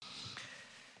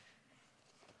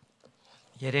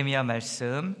예레미야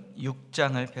말씀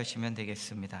 6장을 펴시면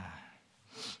되겠습니다.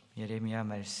 예레미야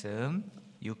말씀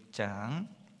 6장.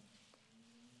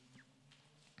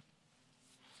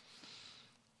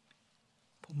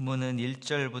 본문은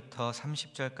 1절부터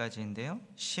 30절까지인데요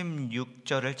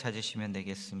 16절을 찾으시면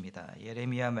되겠습니다.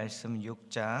 예레미야 말씀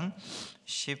 6장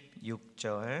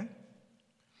 16절.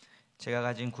 제가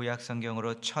가진 구약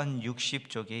성경으로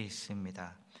 1060쪽에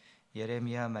있습니다.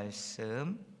 예레미야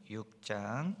말씀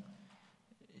 6장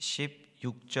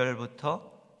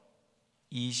 16절부터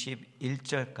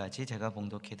 21절까지 제가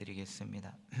봉독해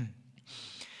드리겠습니다.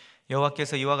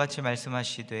 여호와께서 이와 같이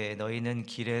말씀하시되 너희는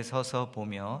길에 서서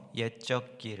보며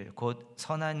옛적 길 곧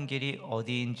선한 길이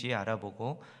어디인지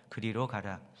알아보고 그리로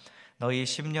가라. 너희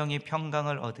심령이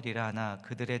평강을 얻으리라 하나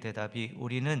그들의 대답이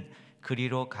우리는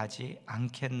그리로 가지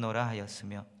않겠노라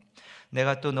하였으며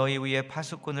내가 또 너희 위에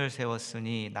파수꾼을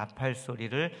세웠으니 나팔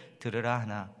소리를 들으라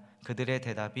하나 그들의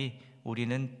대답이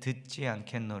우리는 듣지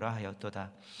않겠노라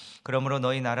하였도다. 그러므로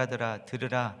너희 나라들아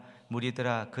들으라.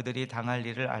 무리들아 그들이 당할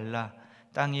일을 알라.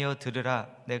 땅이여 들으라.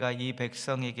 내가 이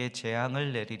백성에게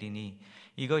재앙을 내리리니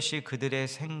이것이 그들의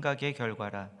생각의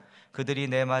결과라. 그들이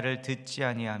내 말을 듣지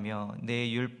아니하며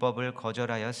내 율법을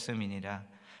거절하였음이니라.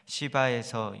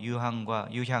 시바에서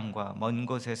유향과 먼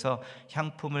곳에서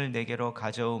향품을 내게로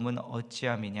가져옴은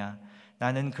어찌함이냐.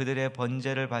 나는 그들의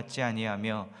번제를 받지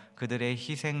아니하며 그들의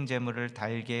희생 제물을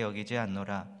달게 여기지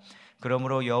않노라.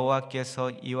 그러므로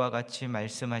여호와께서 이와 같이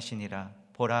말씀하시니라.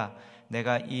 보라,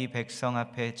 내가 이 백성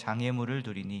앞에 장애물을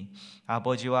두리니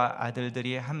아버지와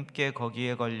아들들이 함께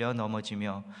거기에 걸려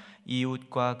넘어지며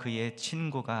이웃과 그의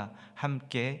친구가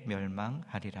함께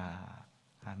멸망하리라.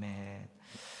 아멘.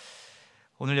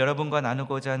 오늘 여러분과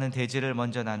나누고자 하는 대지를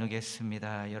먼저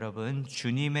나누겠습니다. 여러분,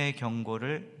 주님의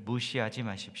경고를 무시하지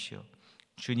마십시오.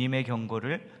 주님의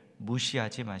경고를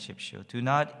무시하지 마십시오. Do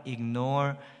not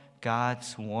ignore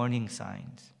God's warning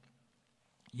signs.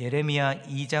 예레미야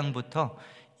 2장부터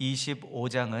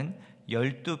 25장은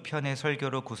 12편의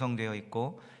설교로 구성되어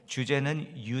있고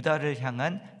주제는 유다를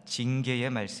향한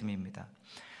징계의 말씀입니다.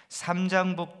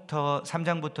 3장부터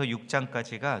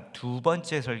 6장까지가 두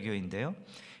번째 설교인데요.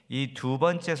 이 두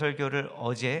번째 설교를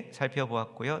어제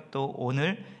살펴보았고요. 또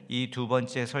오늘 이 두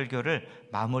번째 설교를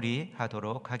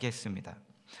마무리하도록 하겠습니다.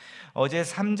 어제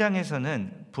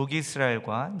 3장에서는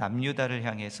북이스라엘과 남유다를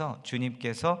향해서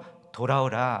주님께서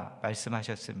돌아오라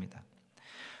말씀하셨습니다.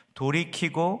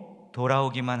 돌이키고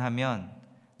돌아오기만 하면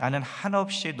나는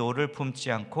한없이 노를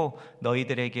품지 않고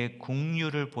너희들에게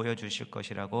긍휼을 보여주실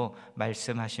것이라고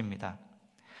말씀하십니다.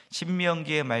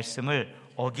 신명기의 말씀을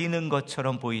어기는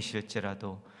것처럼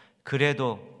보이실지라도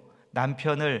그래도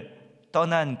남편을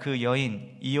떠난 그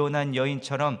여인, 이혼한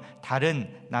여인처럼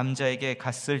다른 남자에게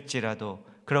갔을지라도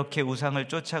그렇게 우상을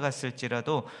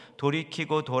쫓아갔을지라도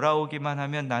돌이키고 돌아오기만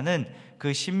하면 나는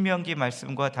그 신명기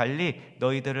말씀과 달리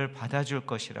너희들을 받아줄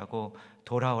것이라고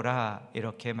돌아오라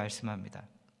이렇게 말씀합니다.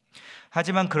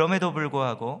 하지만 그럼에도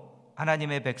불구하고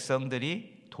하나님의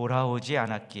백성들이 돌아오지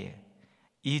않았기에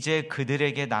이제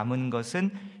그들에게 남은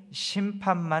것은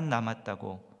심판만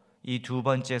남았다고 이 두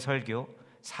번째 설교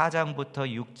 4장부터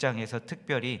 6장에서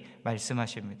특별히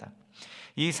말씀하십니다.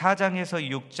 이 4장에서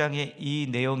 6장의 이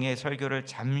내용의 설교를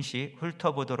잠시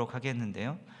훑어보도록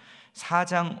하겠는데요.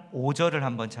 4장 5절을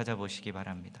한번 찾아보시기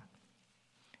바랍니다.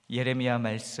 예레미야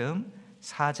말씀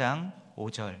 4장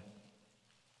 5절.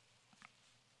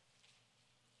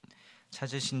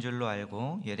 찾으신 줄로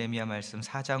알고 예레미야 말씀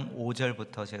 4장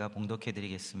 5절부터 제가 봉독해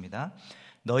드리겠습니다.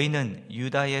 너희는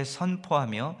유다에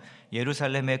선포하며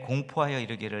예루살렘에 공포하여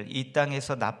이르기를 이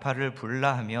땅에서 나팔을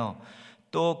불라 하며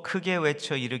또 크게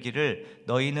외쳐 이르기를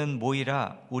너희는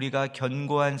모이라 우리가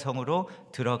견고한 성으로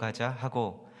들어가자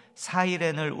하고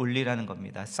사이렌을 울리라는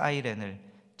겁니다. 사이렌을,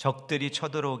 적들이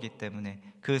쳐들어오기 때문에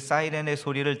그 사이렌의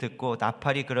소리를 듣고,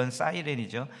 나팔이 그런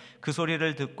사이렌이죠. 그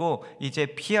소리를 듣고 이제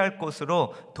피할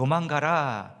곳으로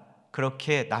도망가라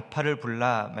그렇게 나팔을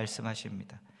불라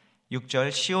말씀하십니다.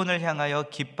 6절 시온을 향하여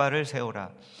깃발을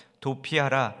세우라.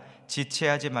 도피하라.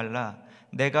 지체하지 말라.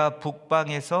 내가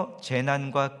북방에서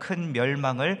재난과 큰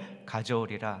멸망을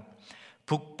가져오리라.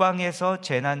 북방에서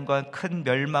재난과 큰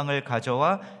멸망을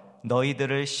가져와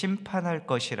너희들을 심판할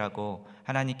것이라고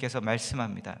하나님께서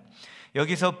말씀합니다.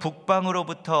 여기서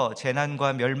북방으로부터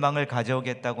재난과 멸망을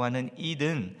가져오겠다고 하는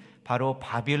이는 바로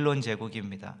바빌론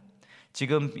제국입니다.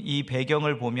 지금 이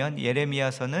배경을 보면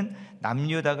예레미야서는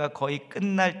남유다가 거의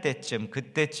끝날 때쯤,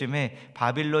 그때쯤에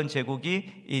바빌론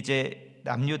제국이 이제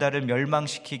남유다를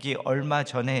멸망시키기 얼마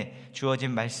전에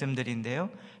주어진 말씀들인데요,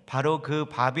 바로 그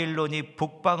바빌론이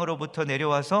북방으로부터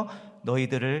내려와서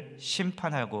너희들을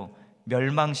심판하고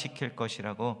멸망시킬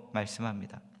것이라고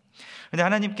말씀합니다. 그런데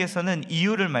하나님께서는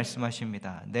이유를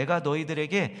말씀하십니다. 내가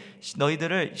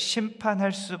너희들을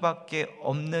심판할 수밖에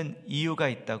없는 이유가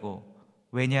있다고.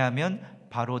 왜냐하면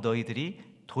바로 너희들이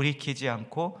돌이키지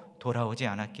않고 돌아오지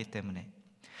않았기 때문에.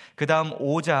 그 다음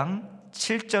 5장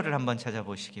 7절을 한번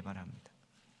찾아보시기 바랍니다.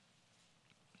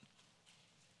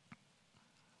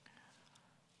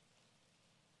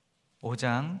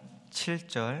 5장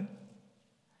 7절.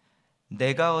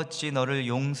 내가 어찌 너를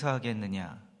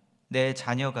용서하겠느냐? 내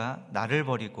자녀가 나를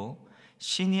버리고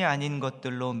신이 아닌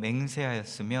것들로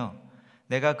맹세하였으며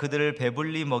내가 그들을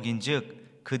배불리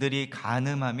먹인즉 그들이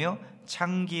간음하며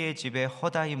창기의 집에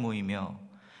허다히 모이며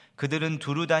그들은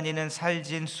두루 다니는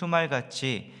살진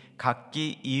수말같이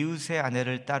각기 이웃의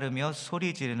아내를 따르며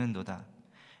소리 지르는도다.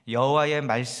 여호와의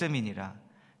말씀이니라.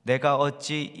 내가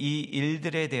어찌 이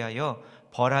일들에 대하여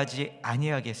벌하지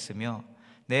아니하겠으며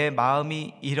내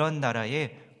마음이 이런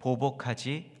나라에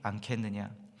보복하지 않겠느냐.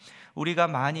 우리가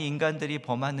많이 인간들이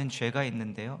범하는 죄가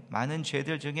있는데요, 많은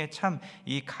죄들 중에 참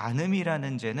이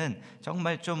간음이라는 죄는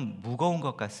정말 좀 무거운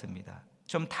것 같습니다.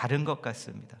 좀 다른 것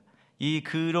같습니다. 이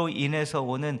그로 인해서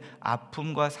오는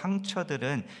아픔과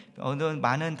상처들은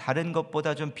많은 다른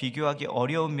것보다 좀 비교하기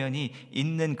어려운 면이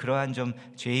있는 그러한 좀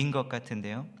죄인 것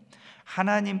같은데요,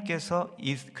 하나님께서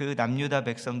그 남유다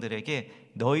백성들에게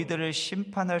너희들을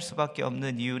심판할 수밖에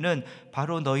없는 이유는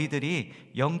바로 너희들이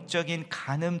영적인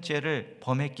간음죄를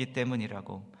범했기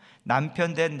때문이라고.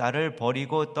 남편 된 나를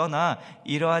버리고 떠나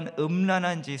이러한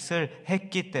음란한 짓을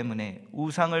했기 때문에,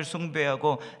 우상을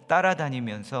숭배하고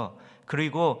따라다니면서,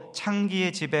 그리고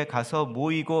창기의 집에 가서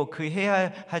모이고 그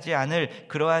해야 하지 않을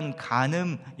그러한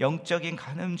영적인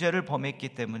간음죄를 범했기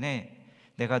때문에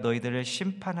내가 너희들을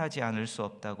심판하지 않을 수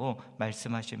없다고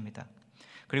말씀하십니다.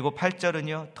 그리고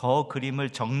 8절은요, 더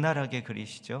그림을 적나라하게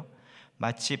그리시죠.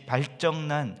 마치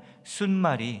발정난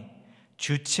순말이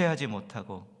주체하지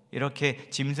못하고, 이렇게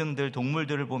짐승들,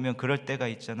 동물들을 보면 그럴 때가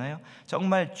있잖아요.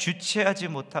 정말 주체하지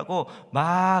못하고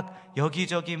막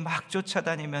여기저기 막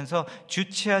쫓아다니면서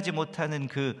주체하지 못하는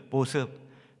그 모습,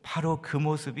 바로 그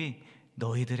모습이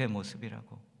너희들의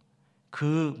모습이라고.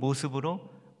 그 모습으로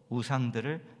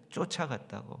우상들을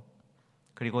쫓아갔다고.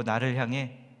 그리고 나를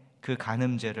향해 그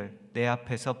간음죄를 내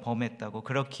앞에서 범했다고.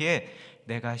 그렇기에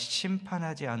내가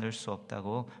심판하지 않을 수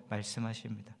없다고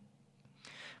말씀하십니다.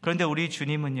 그런데 우리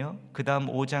주님은요, 그 다음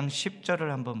 5장 10절을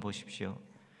한번 보십시오.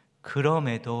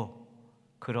 그럼에도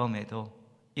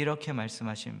이렇게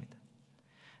말씀하십니다.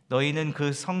 너희는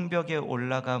그 성벽에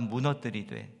올라가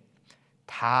무너뜨리되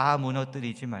다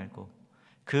무너뜨리지 말고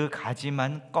그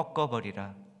가지만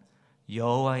꺾어버리라.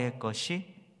 여호와의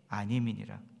것이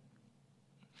아님이니라.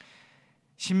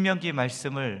 신명기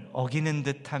말씀을 어기는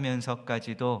듯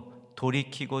하면서까지도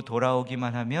돌이키고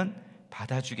돌아오기만 하면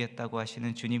받아주겠다고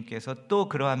하시는 주님께서 또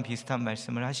그러한 비슷한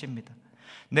말씀을 하십니다.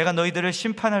 내가 너희들을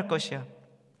심판할 것이야.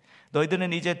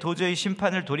 너희들은 이제 도저히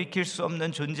심판을 돌이킬 수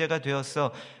없는 존재가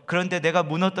되었어. 그런데 내가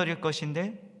무너뜨릴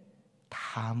것인데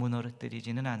다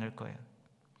무너뜨리지는 않을 거야.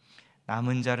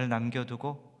 남은 자를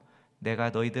남겨두고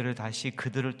내가 너희들을 다시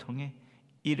그들을 통해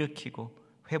일으키고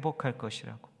회복할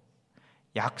것이라고.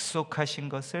 약속하신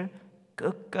것을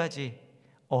끝까지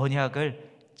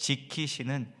언약을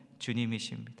지키시는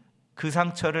주님이십니다. 그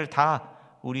상처를 다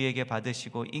우리에게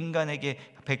받으시고 인간에게,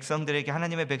 백성들에게,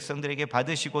 하나님의 백성들에게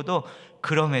받으시고도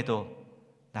그럼에도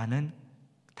나는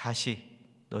다시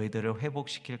너희들을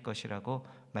회복시킬 것이라고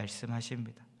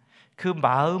말씀하십니다. 그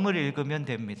마음을 읽으면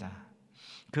됩니다.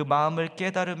 그 마음을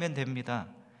깨달으면 됩니다.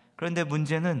 그런데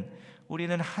문제는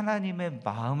우리는 하나님의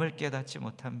마음을 깨닫지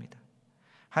못합니다.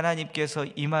 하나님께서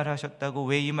이 말 하셨다고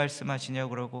왜 이 말씀하시냐고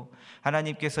그러고,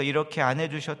 하나님께서 이렇게 안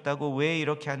해주셨다고 왜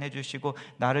이렇게 안 해주시고,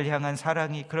 나를 향한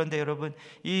사랑이. 그런데 여러분,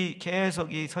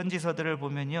 계속 이 선지서들을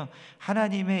보면요,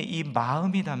 하나님의 이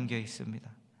마음이 담겨 있습니다.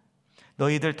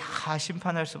 너희들 다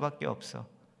심판할 수밖에 없어.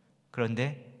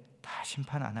 그런데 다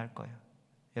심판 안 할 거야.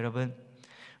 여러분,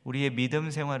 우리의 믿음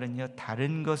생활은요,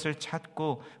 다른 것을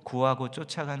찾고 구하고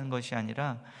쫓아가는 것이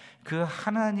아니라 그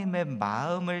하나님의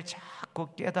마음을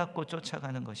자꾸 깨닫고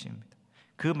쫓아가는 것입니다.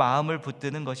 그 마음을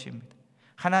붙드는 것입니다.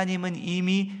 하나님은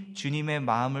이미 주님의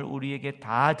마음을 우리에게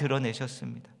다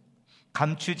드러내셨습니다.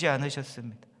 감추지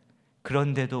않으셨습니다.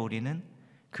 그런데도 우리는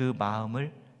그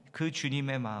마음을, 그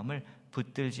주님의 마음을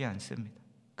붙들지 않습니다.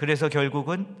 그래서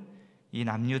결국은 이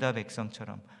남유다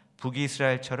백성처럼,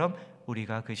 북이스라엘처럼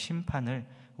우리가 그 심판을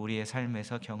우리의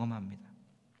삶에서 경험합니다.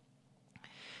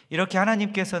 이렇게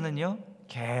하나님께서는요,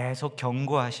 계속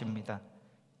경고하십니다.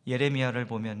 예레미야를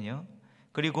보면요,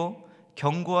 그리고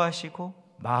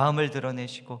경고하시고 마음을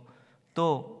드러내시고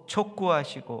또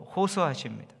촉구하시고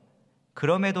호소하십니다.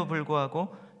 그럼에도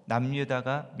불구하고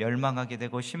남유다가 멸망하게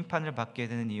되고 심판을 받게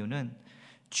되는 이유는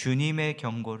주님의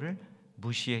경고를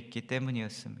무시했기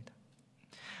때문이었습니다.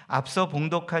 앞서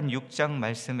봉독한 6장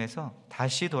말씀에서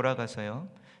다시 돌아가서요,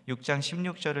 6장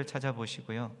 16절을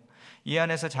찾아보시고요, 이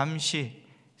안에서 잠시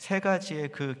세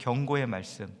가지의 그 경고의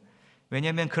말씀,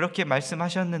 왜냐하면 그렇게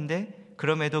말씀하셨는데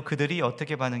그럼에도 그들이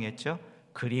어떻게 반응했죠?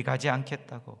 그리 가지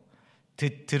않겠다고,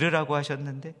 들으라고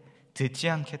하셨는데 듣지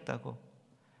않겠다고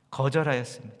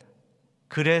거절하였습니다.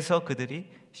 그래서 그들이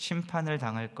심판을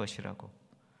당할 것이라고.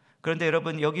 그런데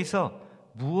여러분, 여기서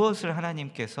무엇을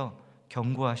하나님께서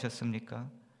경고하셨습니까?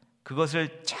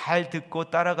 그것을 잘 듣고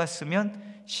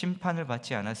따라갔으면 심판을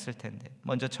받지 않았을 텐데.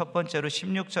 먼저 첫 번째로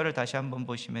 16절을 다시 한번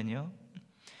보시면요,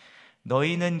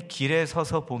 너희는 길에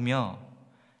서서 보며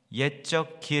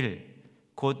옛적 길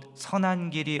곧 선한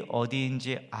길이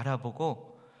어디인지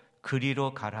알아보고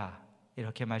그리로 가라,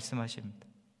 이렇게 말씀하십니다.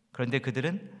 그런데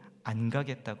그들은 안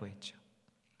가겠다고 했죠.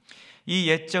 이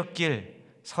옛적 길,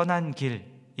 선한 길,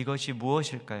 이것이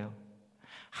무엇일까요?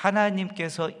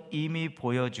 하나님께서 이미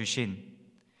보여주신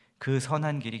그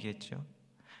선한 길이겠죠.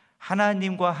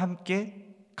 하나님과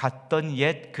함께 갔던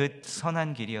옛 그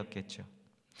선한 길이었겠죠.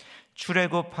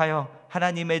 출애굽하여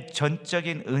하나님의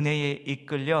전적인 은혜에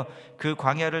이끌려 그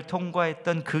광야를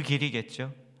통과했던 그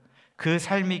길이겠죠. 그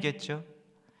삶이겠죠.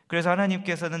 그래서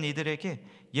하나님께서는 이들에게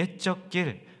옛적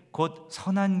길, 곧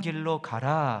선한 길로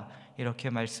가라, 이렇게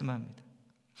말씀합니다.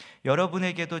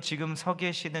 여러분에게도 지금 서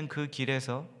계시는 그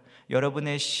길에서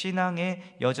여러분의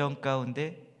신앙의 여정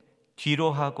가운데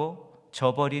뒤로 하고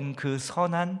저버린 그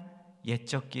선한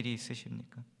옛적 길이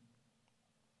있으십니까?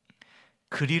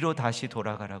 그리로 다시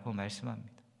돌아가라고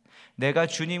말씀합니다. 내가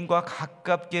주님과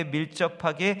가깝게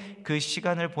밀접하게 그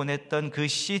시간을 보냈던 그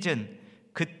시즌,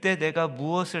 그때 내가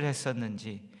무엇을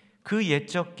했었는지 그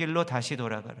옛적 길로 다시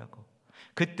돌아가라고.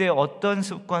 그때 어떤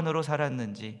습관으로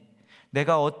살았는지,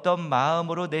 내가 어떤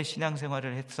마음으로 내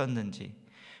신앙생활을 했었는지,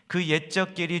 그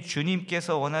옛적 길이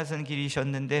주님께서 원하시는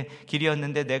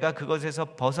길이었는데 내가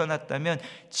그것에서 벗어났다면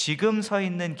지금 서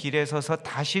있는 길에 서서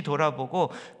다시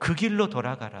돌아보고 그 길로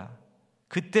돌아가라.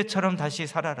 그때처럼 다시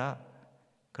살아라.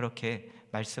 그렇게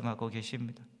말씀하고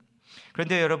계십니다.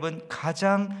 그런데 여러분,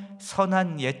 가장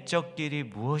선한 옛적 길이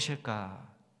무엇일까?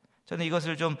 저는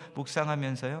이것을 좀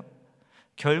묵상하면서요,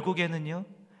 결국에는요,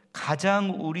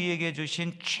 가장 우리에게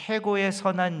주신 최고의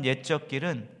선한 옛적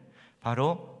길은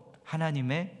바로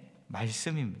하나님의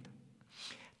말씀입니다.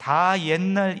 다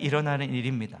옛날 일어나는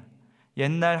일입니다.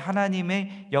 옛날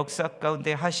하나님의 역사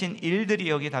가운데 하신 일들이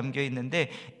여기 담겨 있는데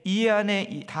이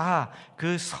안에 다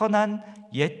그 선한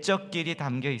옛적 길이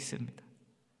담겨 있습니다.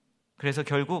 그래서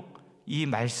결국 이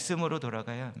말씀으로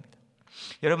돌아가야 합니다.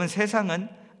 여러분, 세상은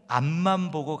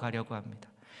앞만 보고 가려고 합니다.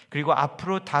 그리고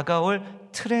앞으로 다가올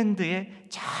트렌드에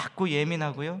자꾸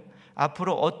예민하고요,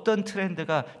 앞으로 어떤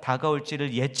트렌드가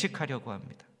다가올지를 예측하려고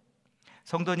합니다.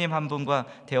 성도님 한 분과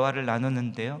대화를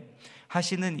나누는데요,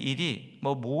 하시는 일이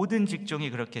모든 직종이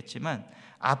그렇겠지만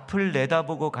앞을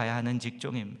내다보고 가야 하는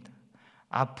직종입니다.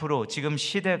 앞으로 지금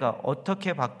시대가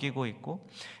어떻게 바뀌고 있고,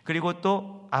 그리고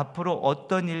또 앞으로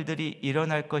어떤 일들이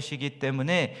일어날 것이기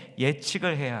때문에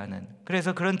예측을 해야 하는,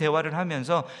 그래서 그런 대화를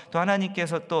하면서 또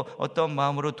하나님께서 또 어떤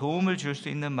마음으로 도움을 줄 수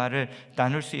있는 말을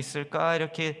나눌 수 있을까,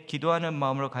 이렇게 기도하는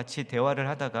마음으로 같이 대화를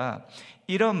하다가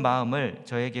이런 마음을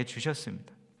저에게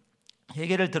주셨습니다.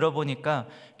 얘기를 들어보니까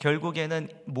결국에는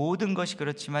모든 것이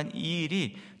그렇지만 이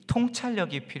일이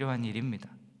통찰력이 필요한 일입니다.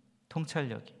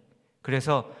 통찰력이.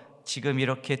 그래서 지금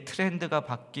이렇게 트렌드가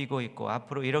바뀌고 있고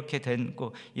앞으로 이렇게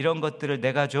되고 이런 것들을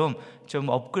내가 좀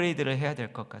업그레이드를 해야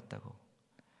될 것 같다고.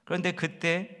 그런데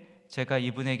그때 제가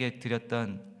이분에게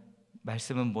드렸던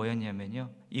말씀은 뭐였냐면요,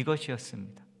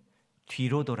 이것이었습니다.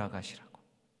 뒤로 돌아가시라고.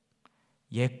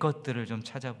 옛 것들을 좀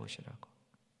찾아보시라고.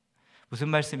 무슨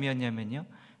말씀이었냐면요,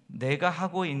 내가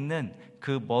하고 있는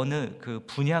그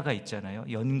분야가 있잖아요.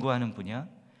 연구하는 분야.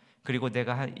 그리고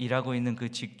내가 일하고 있는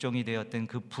그 직종이 되었던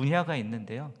그 분야가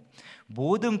있는데요,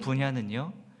 모든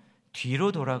분야는요,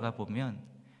 뒤로 돌아가 보면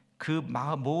그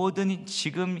모든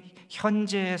지금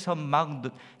현재에서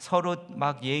서로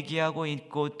얘기하고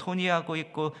있고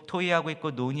토의하고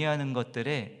있고 논의하는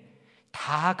것들에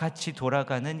다 같이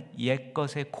돌아가는 옛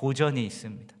것의 고전이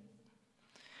있습니다.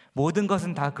 모든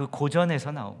것은 다 그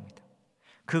고전에서 나옵니다.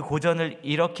 그 고전을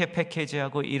이렇게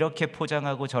패키지하고 이렇게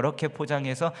포장하고 저렇게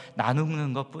포장해서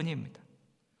나누는 것뿐입니다.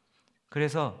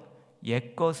 그래서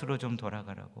옛 것으로 좀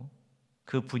돌아가라고,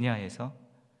 그 분야에서.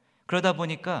 그러다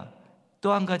보니까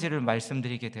또 한 가지를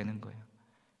말씀드리게 되는 거예요.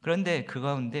 그런데 그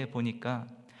가운데 보니까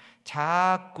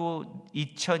자꾸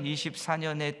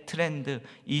 2024년의 트렌드,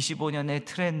 25년의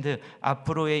트렌드,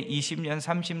 앞으로의 20년,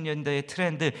 30년대의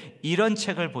트렌드, 이런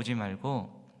책을 보지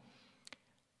말고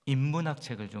인문학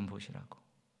책을 좀 보시라고.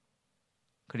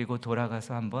 그리고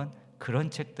돌아가서 한번 그런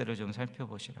책들을 좀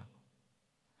살펴보시라고.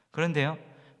 그런데요,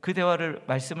 그 대화를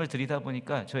말씀을 드리다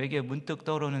보니까 저에게 문득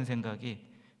떠오르는 생각이,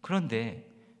 그런데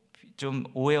좀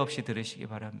오해 없이 들으시기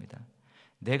바랍니다.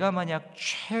 내가 만약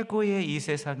최고의 이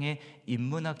세상의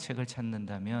인문학 책을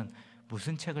찾는다면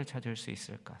무슨 책을 찾을 수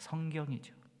있을까?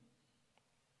 성경이죠.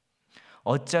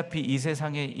 어차피 이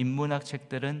세상의 인문학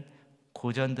책들은,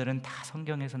 고전들은 다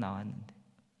성경에서 나왔는데,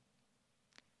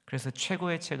 그래서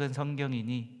최고의 책은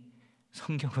성경이니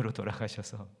성경으로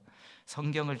돌아가셔서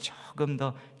성경을 조금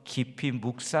더 깊이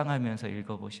묵상하면서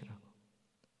읽어보시라고.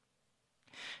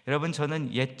 여러분,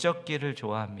 저는 옛적 길을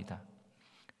좋아합니다.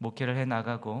 목회를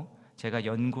해나가고 제가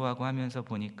연구하고 하면서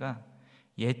보니까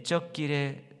옛적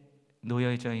길에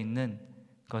놓여져 있는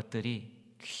것들이,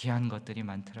 귀한 것들이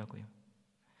많더라고요.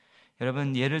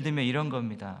 여러분, 예를 들면 이런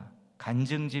겁니다.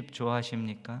 간증집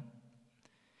좋아하십니까?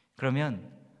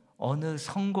 그러면 어느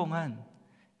성공한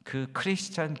그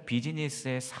크리스찬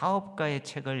비즈니스의 사업가의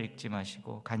책을 읽지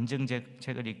마시고,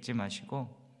 간증책을 읽지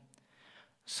마시고,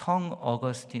 성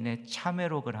어거스틴의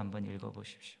참회록을 한번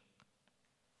읽어보십시오.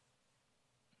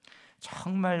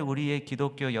 정말 우리의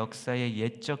기독교 역사의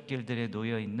옛적 길들에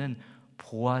놓여있는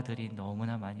보화들이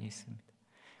너무나 많이 있습니다.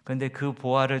 그런데 그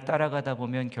보화를 따라가다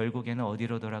보면 결국에는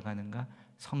어디로 돌아가는가?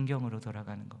 성경으로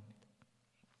돌아가는 겁니다.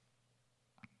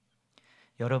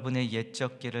 여러분의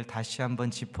옛적 길을 다시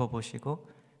한번 짚어보시고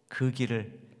그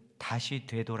길을 다시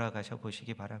되돌아가셔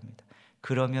보시기 바랍니다.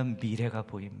 그러면 미래가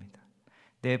보입니다.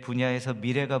 내 분야에서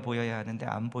미래가 보여야 하는데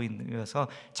안 보이면서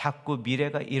자꾸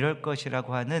미래가 이럴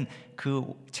것이라고 하는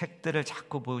그 책들을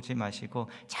자꾸 보지 마시고,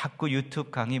 자꾸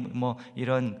유튜브 강의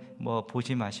이런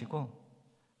보지 마시고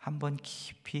한번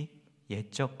깊이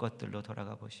옛적 것들로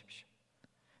돌아가 보십시오.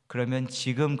 그러면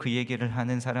지금 그 얘기를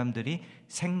하는 사람들이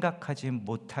생각하지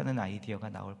못하는 아이디어가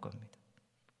나올 겁니다.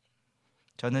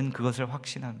 저는 그것을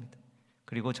확신합니다.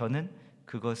 그리고 저는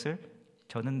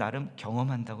나름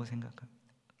경험한다고 생각합니다.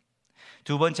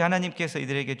 두 번째, 하나님께서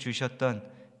이들에게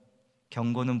주셨던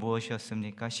경고는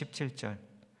무엇이었습니까? 17절,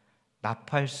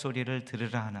 나팔 소리를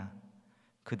들으라 하나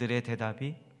그들의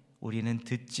대답이 우리는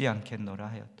듣지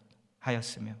않겠노라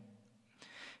하였으며,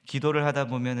 기도를 하다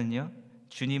보면은요,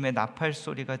 주님의 나팔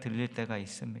소리가 들릴 때가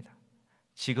있습니다.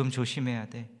 지금 조심해야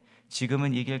돼.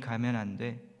 지금은 이 길 가면 안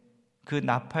돼. 그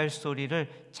나팔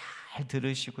소리를 잘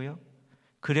들으시고요,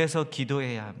 그래서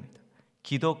기도해야 합니다.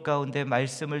 기도 가운데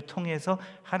말씀을 통해서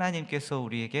하나님께서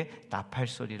우리에게 나팔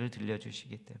소리를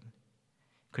들려주시기 때문에,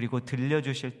 그리고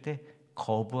들려주실 때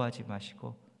거부하지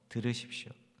마시고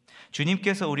들으십시오.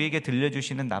 주님께서 우리에게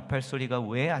들려주시는 나팔 소리가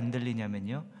왜 안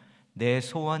들리냐면요, 내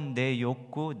소원, 내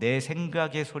욕구, 내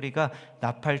생각의 소리가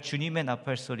주님의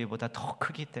나팔 소리보다 더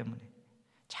크기 때문에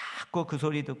자꾸 그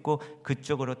소리 듣고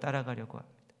그쪽으로 따라가려고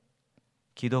합니다.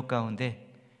 기도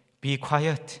가운데 Be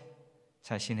quiet,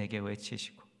 자신에게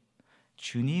외치시고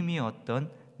주님이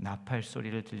어떤 나팔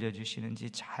소리를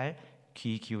들려주시는지 잘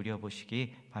귀 기울여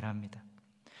보시기 바랍니다.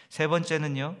 세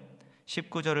번째는요,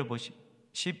 20절을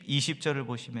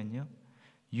보시면요,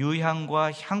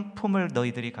 유향과 향품을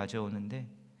너희들이 가져오는데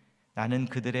나는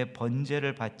그들의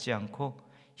번제를 받지 않고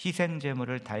희생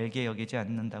제물을 달게 여기지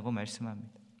않는다고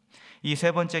말씀합니다. 이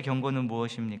세 번째 경고는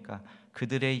무엇입니까?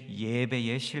 그들의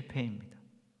예배의 실패입니다.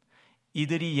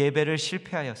 이들이 예배를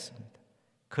실패하였습니다.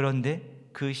 그런데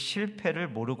그 실패를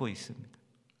모르고 있습니다.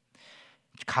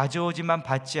 가져오지만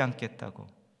받지 않겠다고.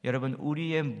 여러분,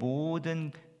 우리의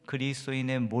모든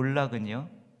그리스도인의 몰락은요,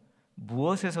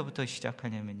 무엇에서부터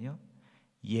시작하냐면요,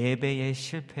 예배의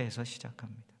실패에서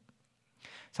시작합니다.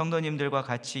 성도님들과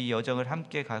같이 이 여정을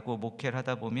함께 가고 목회를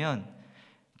하다 보면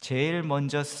제일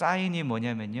먼저 사인이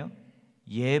뭐냐면요,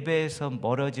 예배에서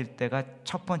멀어질 때가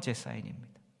첫 번째 사인입니다.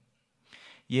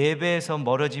 예배에서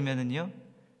멀어지면은요,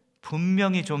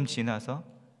 분명히 좀 지나서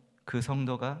그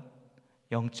성도가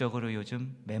영적으로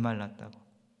요즘 메말랐다고.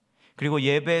 그리고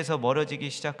예배에서 멀어지기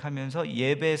시작하면서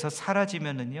예배에서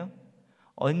사라지면은요,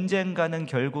 언젠가는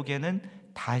결국에는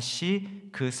다시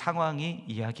그 상황이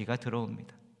이야기가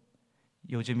들어옵니다.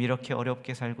 요즘 이렇게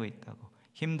어렵게 살고 있다고,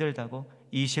 힘들다고,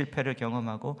 이 실패를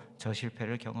경험하고 저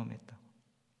실패를 경험했다고.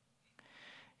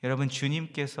 여러분,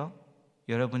 주님께서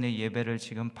여러분의 예배를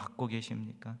지금 받고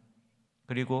계십니까?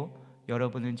 그리고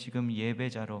여러분은 지금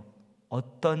예배자로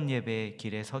어떤 예배의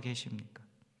길에 서 계십니까?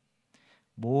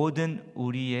 모든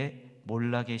우리의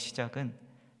몰락의 시작은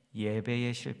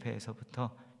예배의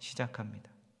실패에서부터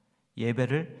시작합니다.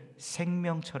 예배를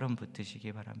생명처럼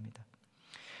붙드시기 바랍니다.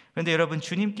 그런데 여러분,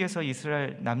 주님께서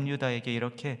이스라엘 남유다에게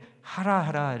이렇게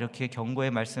하라 이렇게 경고의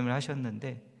말씀을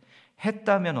하셨는데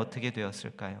했다면 어떻게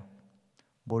되었을까요?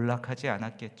 몰락하지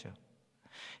않았겠죠.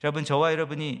 여러분, 저와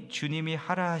여러분이 주님이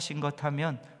하라 하신 것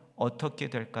하면 어떻게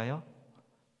될까요?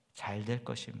 잘 될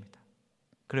것입니다.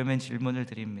 그러면 질문을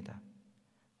드립니다.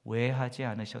 왜 하지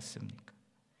않으셨습니까?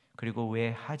 그리고 왜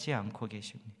하지 않고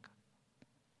계십니까?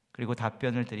 그리고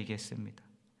답변을 드리겠습니다.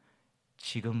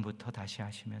 지금부터 다시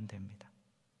하시면 됩니다.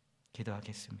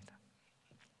 기도하겠습니다.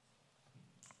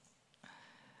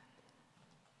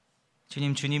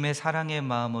 주님, 주님의 사랑의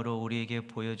마음으로 우리에게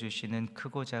보여주시는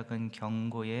크고 작은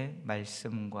경고의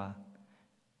말씀과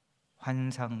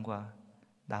환상과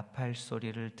나팔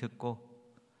소리를 듣고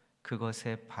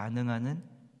그것에 반응하는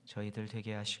저희들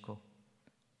되게 하시고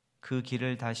그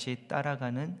길을 다시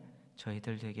따라가는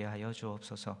저희들 되게 하여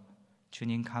주옵소서.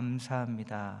 주님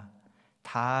감사합니다.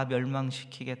 다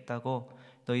멸망시키겠다고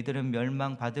너희들은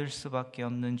멸망받을 수밖에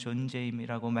없는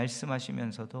존재임이라고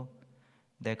말씀하시면서도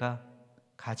내가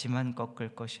가지만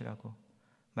꺾을 것이라고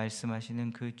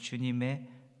말씀하시는 그 주님의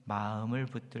마음을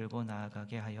붙들고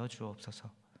나아가게 하여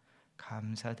주옵소서.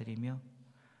 감사드리며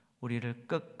우리를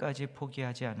끝까지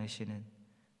포기하지 않으시는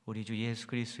우리 주 예수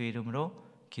그리스도의 이름으로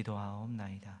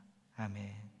기도하옵나이다.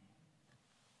 아멘.